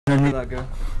Niederlage.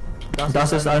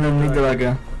 Das ist eine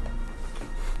Niederlage.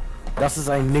 Das ist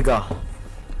ein Nigger.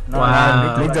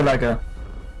 Wow. Niederlage.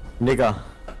 Nigger.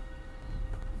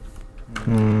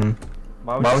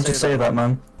 Why would you say that,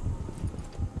 man?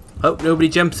 Hope nobody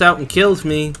jumps out and kills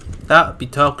me. That'd be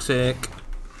toxic.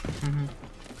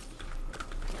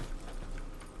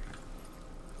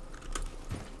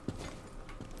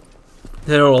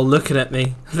 They're all looking at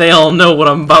me. They all know what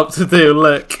I'm about to do.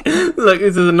 Look. Look,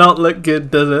 this does not look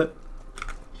good, does it?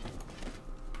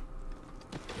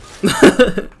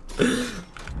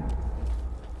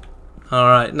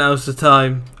 Alright, now's the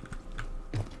time.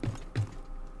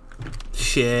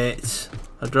 Shit.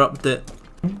 I dropped it.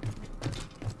 You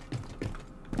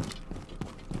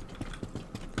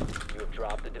have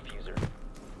dropped the diffuser.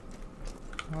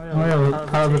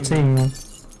 How the team?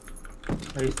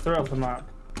 He threw up the map.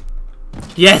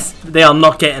 Yes! They are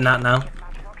not getting that now.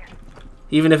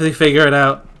 Even if they figure it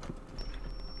out.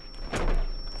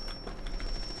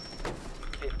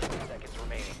 15 seconds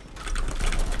remaining.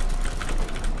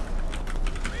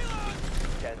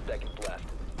 10 seconds left.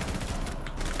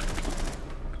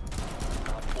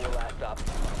 On 4 last stop.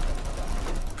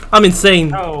 I'm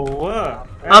insane. Oh,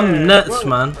 I'm nuts,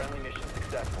 man. Friendly mission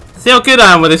successful. See how good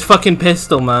I am with this fucking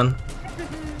pistol, man.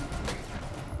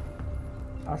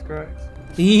 That's correct.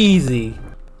 Easy.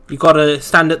 You gotta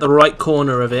stand at the right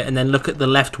corner of it and then look at the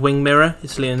left wing mirror.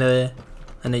 It's leaning there.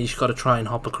 And then you just gotta try and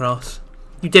hop across.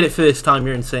 You did it first time,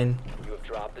 you're insane. You have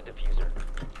dropped the diffuser.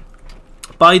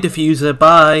 Bye, diffuser,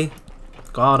 bye.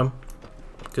 Got him.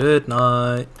 Good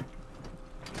night.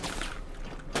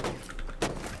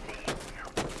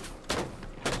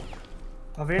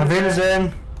 Auf Auf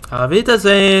Wiedersehen. Auf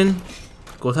Wiedersehen.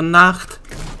 Gute Nacht.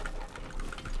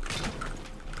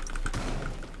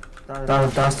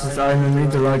 Das ist eine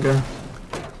Niederlage.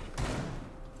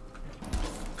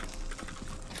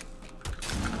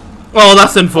 Oh,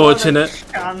 that's unfortunate.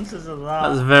 Chances of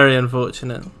That's that. very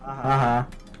unfortunate. Aha.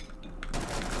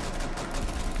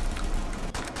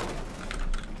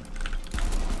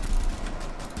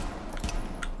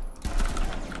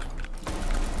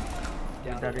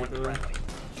 Down Daddy to 1 boy.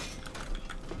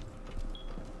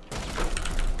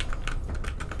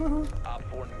 friendly. Op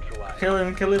 4 neutralized.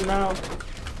 Kill him now.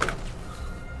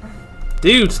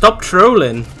 Dude, stop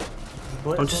trolling.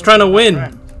 I'm just trying to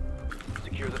win.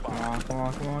 Secure the bomb.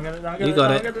 Come on, get it down, You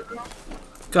got it. down.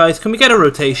 Guys, can we get a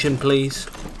rotation, please?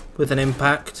 With an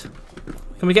impact.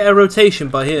 Can we get a rotation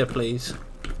by here, please?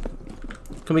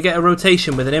 Can we get a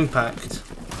rotation with an impact?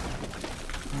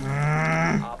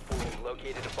 Op 4 has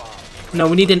located a bomb. No,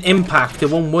 we need an impact.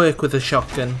 It won't work with a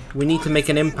shotgun. We need to make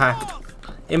an impact.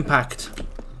 Impact.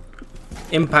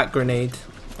 Impact grenade.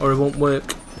 Or it won't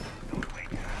work.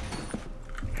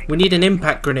 We need an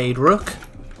impact grenade, Rook.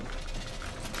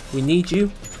 We need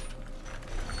you.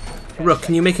 Rook,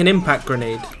 can you make an impact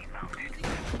grenade?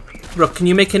 Rook, can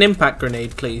you make an impact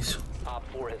grenade, please? Op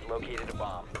 4 has located a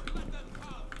bomb.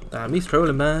 Damn, he's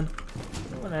trolling, man.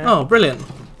 Oh, brilliant.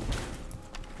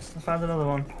 I found another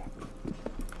one.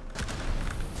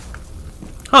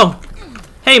 Oh,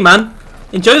 hey, man.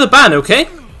 Enjoy the ban, okay?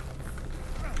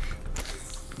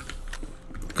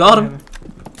 Got him.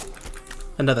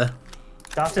 Another.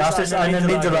 Das ist eine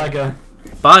Niederlage.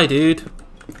 Bye, dude.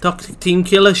 Toxic Team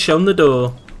Killer shown the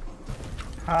door.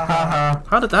 Haha.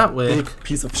 How did that work? Big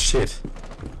piece of shit.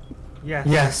 Yes.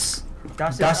 Yes.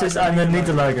 Das ist eine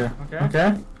Niederlage.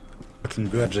 Okay? Fucking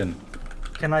virgin.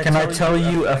 Can I tell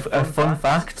you a fun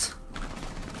fact?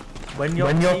 When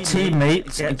When your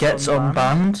teammate gets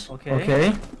unbanned,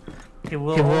 okay, he he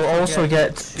will also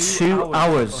get 2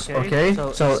 hours, okay?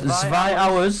 So 2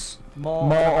 hours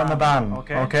more on the ban,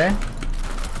 okay?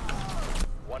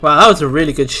 Wow, that was a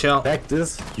really good shot. Fact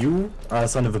is, you are a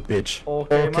son of a bitch.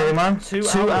 Okay, man.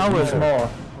 2 hours more,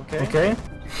 okay?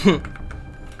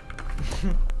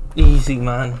 Easy,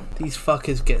 man. These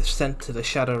fuckers get sent to the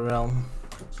Shadow Realm.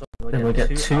 They will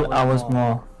get 2 hours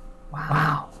more.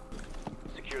 Wow.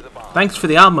 Secure the bomb. Thanks for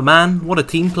the armor, man. What a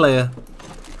team player.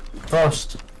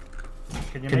 Frost,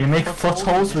 can you make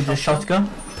footholds with your shotgun?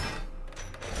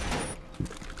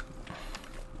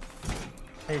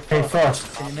 Hey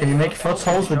Frost, can you make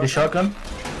footholds with your shotgun?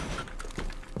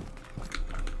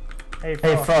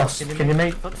 Hey Frost, can you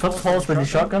make footholds with your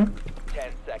shotgun?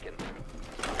 10 seconds.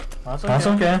 That's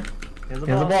okay. Here's the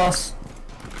boss.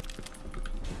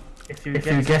 If you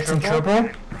get in trouble,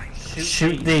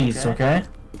 shoot these, okay?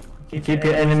 Keep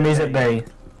your enemies at bay.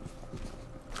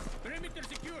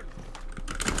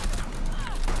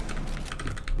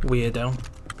 Weirdo.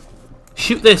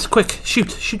 Shoot this, quick.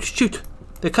 Shoot, shoot, shoot.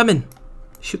 They're coming.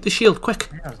 Shoot the shield, quick.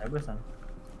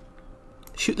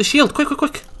 Shoot the shield, quick, quick,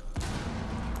 quick.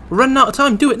 We're running out of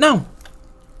time. Do it now.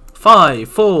 5,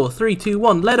 4, 3, 2,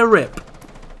 1. Let her rip.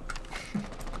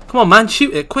 Come on, man.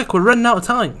 Shoot it. Quick. We're running out of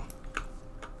time.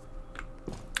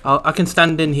 I can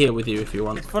stand in here with you if you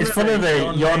want. It's funny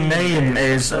that your name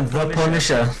is The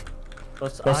Punisher.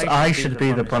 But I should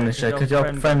be the Punisher because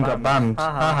your friend got banned.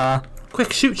 Haha.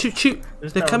 Quick, shoot, shoot, shoot.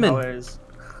 They're coming.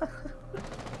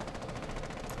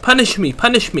 Punish me,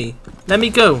 punish me. Let me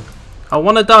go. I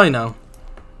want to die now.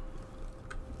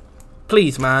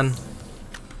 Please, man.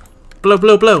 Blow,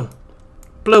 blow, blow.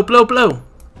 Blow, blow, blow.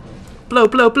 Blow,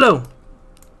 blow, blow.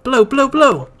 Blow, blow,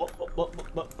 blow.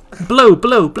 Blow,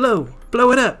 blow, blow.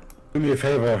 Blow it up. Do me a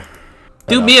favor.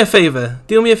 Do me a favor.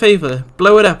 Do me a favor.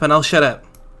 Blow it up and I'll shut up.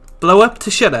 Blow up to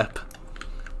shut up.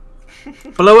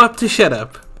 Blow up to shut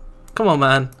up. Come on,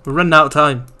 man. We're running out of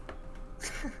time.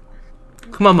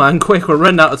 Come on, man. Quick, we're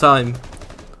running out of time.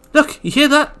 Look, you hear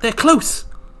that? They're close.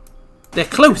 They're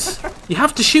close. You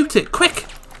have to shoot it. Quick.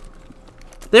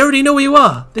 They already know where you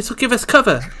are. This will give us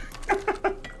cover.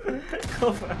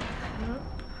 Cover.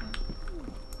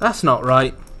 That's not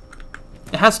right.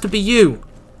 It has to be you.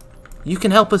 You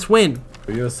can help us win.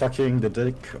 Are you sucking the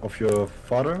dick of your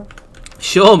father?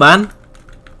 Sure, man.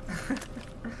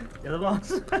 You're the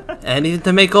boss. Anything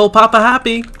to make old Papa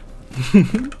happy.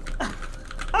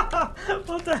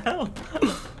 What the hell?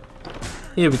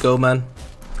 Here we go, man.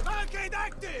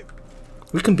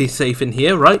 We can be safe in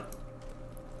here, right?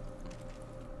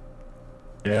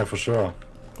 Yeah, for sure.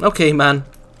 Okay, man.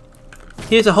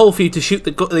 Here's a hole for you to shoot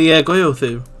the Goyo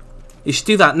through. You should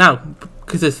do that now,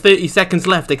 because there's 30 seconds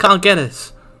left. They can't get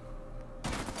us.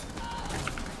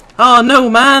 Oh, no,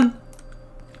 man.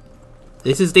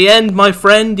 This is the end, my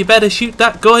friend. You better shoot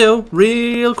that Goyo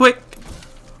real quick.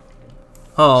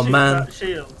 Oh, man.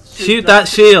 Shoot that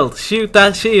shield. Shoot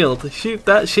that shield. Shoot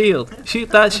that shield. Shoot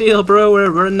that shield, bro. We're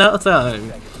running out of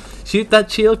time. Shoot that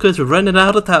shield because we're running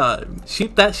out of time.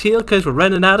 Shoot that shield because we're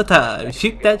running out of time.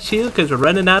 Shoot that shield because we're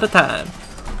running out of time.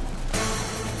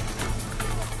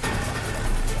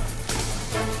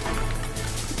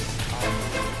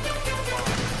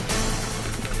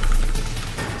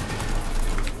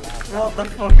 What the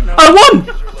fuck? No. I won!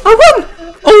 I won!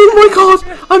 Oh my god!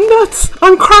 I'm nuts!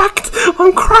 I'm cracked!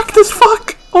 I'm cracked as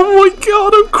fuck! Oh my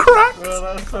god, I'm cracked! Bro,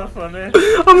 that's so funny.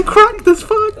 I'm cracked as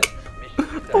fuck!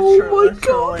 Oh my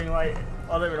god! Like,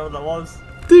 I don't even know what that was.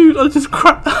 Dude, I just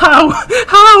cracked. How?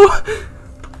 How?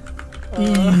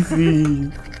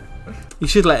 Easy. You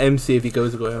should let him see if he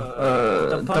goes away.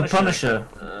 The Punisher.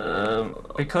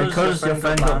 Because your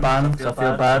friend got banned, I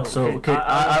feel bad. So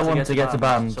I want to get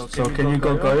banned. So can you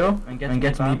go Goyo and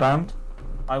get me banned?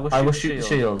 I will shoot the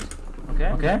shield.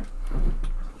 Okay?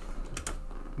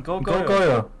 Go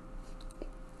Goyo.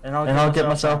 And I'll get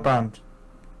myself banned.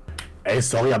 Ey,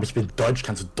 sorry, aber ich bin Deutsch.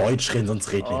 Kannst du Deutsch reden,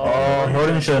 sonst red nicht. Oh,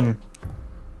 Hörnchen.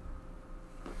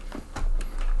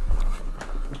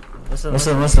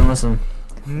 Listen.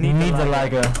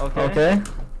 Niederlage. Okay?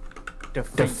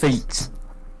 Defeat.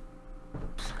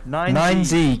 9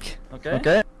 Sieg.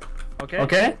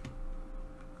 Okay?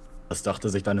 Das dachte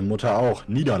sich deine Mutter auch.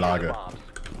 Niederlage.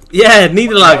 Yeah,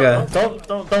 Niederlage.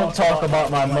 Don't talk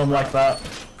about my mum like that.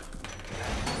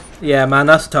 Yeah, man,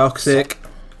 that's toxic.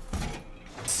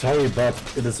 Sorry, but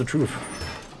it is the truth.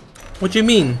 What do you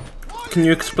mean? Can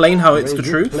you explain how it's the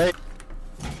truth?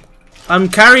 I'm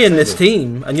carrying this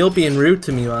team, and you're being rude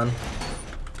to me, man.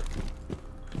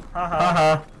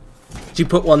 Haha. Did you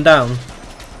put one down?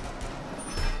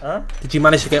 Huh? Did you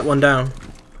manage to get one down?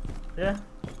 Yeah.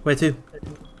 Where to?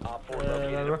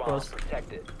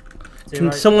 Protect it.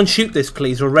 Can someone shoot this,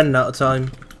 please? We're running out of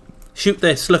time. Shoot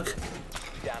this, look.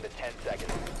 Down to 10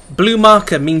 seconds. Blue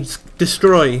marker means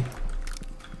destroy.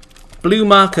 Blue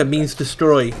marker means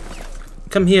destroy.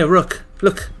 Come here, Rook.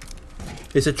 Look.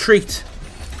 There's a treat.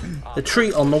 A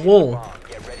treat on the wall.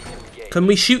 Get ready to engage. Can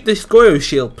we shoot this Goyo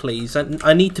shield, please?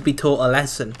 I need to be taught a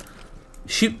lesson.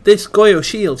 Shoot this Goyo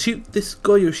shield. Shoot this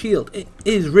Goyo shield. It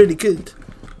is really good.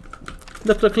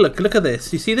 Look at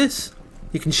this. You see this?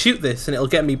 You can shoot this and it'll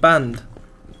get me banned.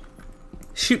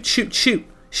 Shoot.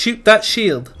 Shoot that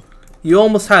shield. You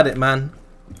almost had it, man.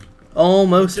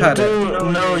 Almost had it.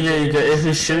 No, if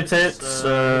you shoot it,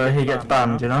 he gets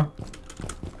banned, you know?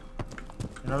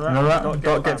 You know that?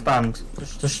 Don't get banned.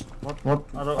 Just what?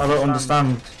 I don't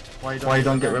understand why you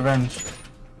don't get revenge.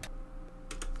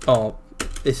 Oh,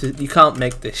 this is, you can't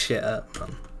make this shit up,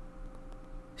 man.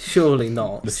 Surely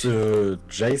not. Mr.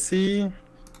 JC,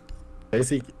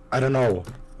 I don't know.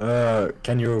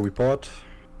 Can you report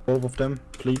both of them,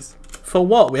 please? For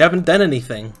what? We haven't done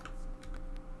anything.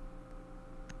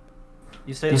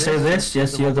 You say this?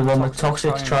 Yes, you're the one with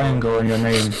toxic triangle in your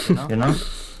name, you know?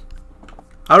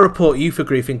 I'll report you for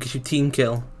griefing because you team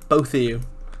kill. both of you.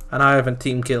 And I haven't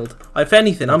team killed. If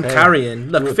anything, I'm carrying.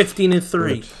 Look, 15 and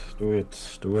 3. Do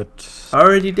it. I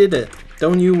already did it.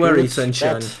 Don't you worry,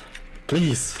 sunshine.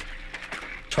 Please.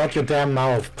 Shut your damn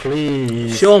mouth,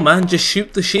 please. Sure, man, just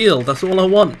shoot the shield. That's all I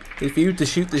want, is for you to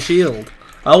shoot the shield.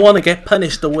 I want to get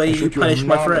punished the way you punish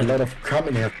my friend. A lot of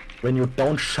coming here when you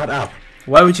don't shut up.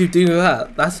 Why would you do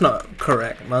that? That's not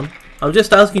correct, man. I'm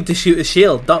just asking to shoot a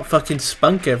shield, not fucking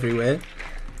spunk everywhere.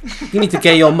 You need to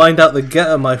get your mind out the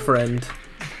gutter, my friend.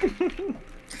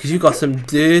 Because you got some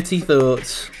dirty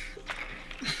thoughts.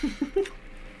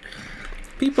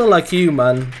 People like you,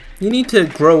 man. You need to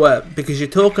grow up because you're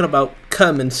talking about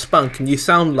cum and spunk and you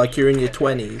sound like you're in your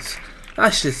 20s.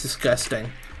 That's just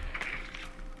disgusting.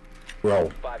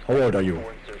 Bro, how old are you?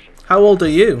 How old are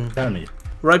you? Tell me.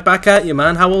 Right back at you,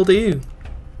 man. How old are you?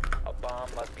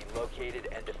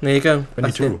 There you go.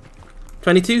 22.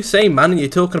 22? Same, man. And you're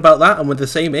talking about that and we're the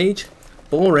same age?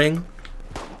 Boring.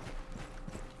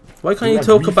 Why can't you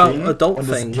talk about adult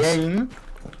things?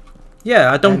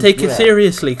 Yeah, I don't take it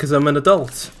seriously because I'm an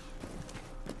adult.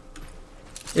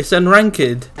 It's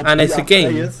unranked and it's a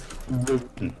game.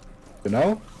 You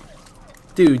know?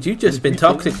 Dude, you've just been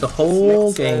toxic the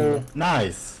whole game.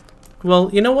 Nice. Well,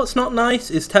 you know what's not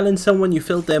nice? Is telling someone you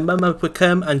filled their mum up with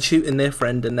cum and shooting their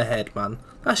friend in the head, man.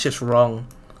 That's just wrong.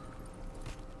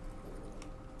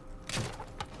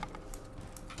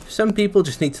 Some people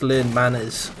just need to learn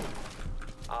manners.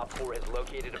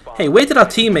 Hey, where did our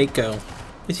teammate go?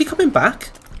 Is he coming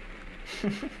back?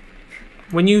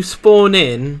 When you spawn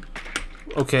in...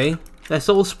 Okay, let's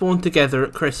all spawn together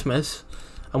at Christmas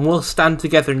and we'll stand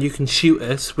together and you can shoot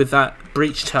us with that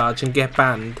breach charge and get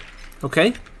banned.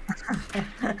 Okay?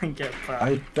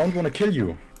 I don't want to kill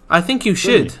you. I think you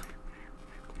should.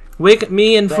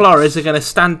 Me and Flores are going to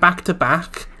stand back to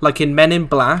back like in Men in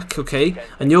Black, okay?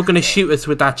 And you're going to shoot us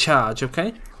with that charge,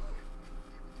 okay?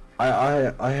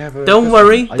 I have a... Don't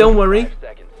worry, don't worry.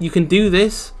 You can do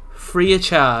this free of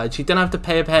charge. You don't have to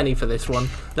pay a penny for this one.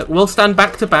 Look, we'll stand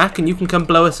back to back and you can come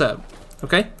blow us up.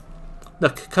 Okay?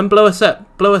 Look, come blow us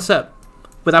up. Blow us up.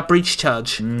 With that breach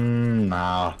charge.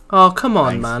 Nah. Oh, come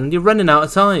on, man. You're running out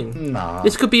of time. Nah.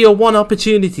 This could be your one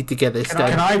opportunity to get this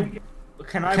done.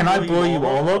 Can I blow you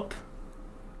all up?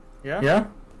 Yeah? Yeah?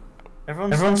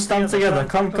 Everyone stand together.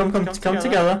 Come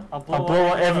together. I'll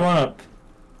blow everyone up.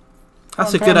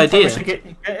 That's a good idea. Get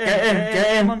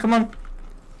in. Come on.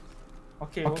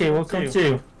 Okay, we'll come to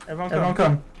you. Everyone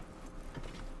come.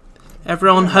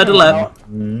 Everyone huddle up.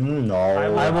 No.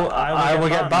 I will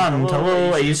get banned.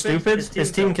 Hello, are you stupid?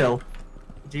 It's team kill.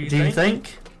 Do you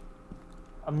think?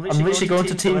 I'm literally going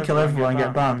to team kill everyone and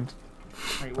get banned.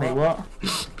 Wait, what?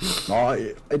 No,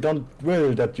 I don't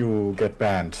will that you get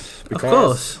banned. Because of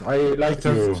course. I like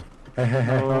you.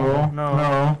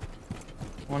 No.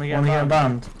 Wanna get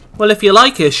banned? Well, if you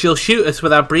like us, you'll shoot us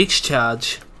with our breach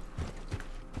charge.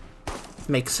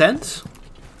 Makes sense.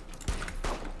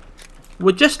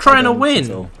 We're just trying to win.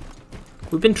 So.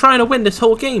 We've been trying to win this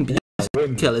whole game.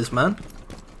 Killers, man.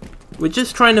 We're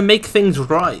just trying to make things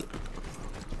right.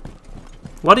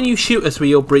 Why don't you shoot us with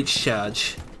your breach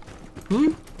charge?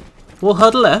 We'll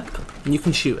huddle up and you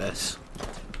can shoot us.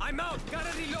 I'm out.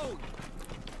 Gotta reload.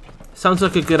 Sounds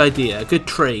like a good idea. A good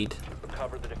trade.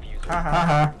 Recover the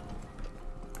diffuser.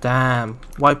 Damn.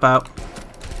 Wipe out.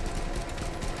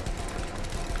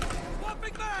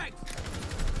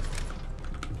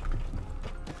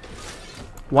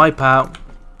 Wipe out.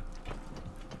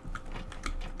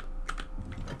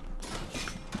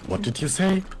 What did you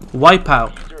say? Wipe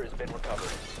out. Diffuser has been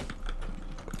recovered.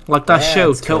 Like that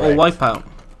show, That's Total correct. Wipeout.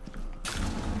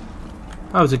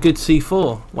 That was a good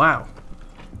C4. Wow.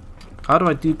 How do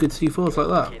I do good C4s like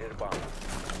that? Located a bomb.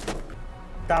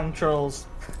 Damn trolls.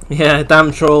 Yeah,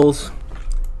 damn trolls.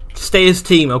 Stay as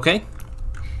team, okay?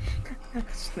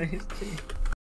 Stay as team.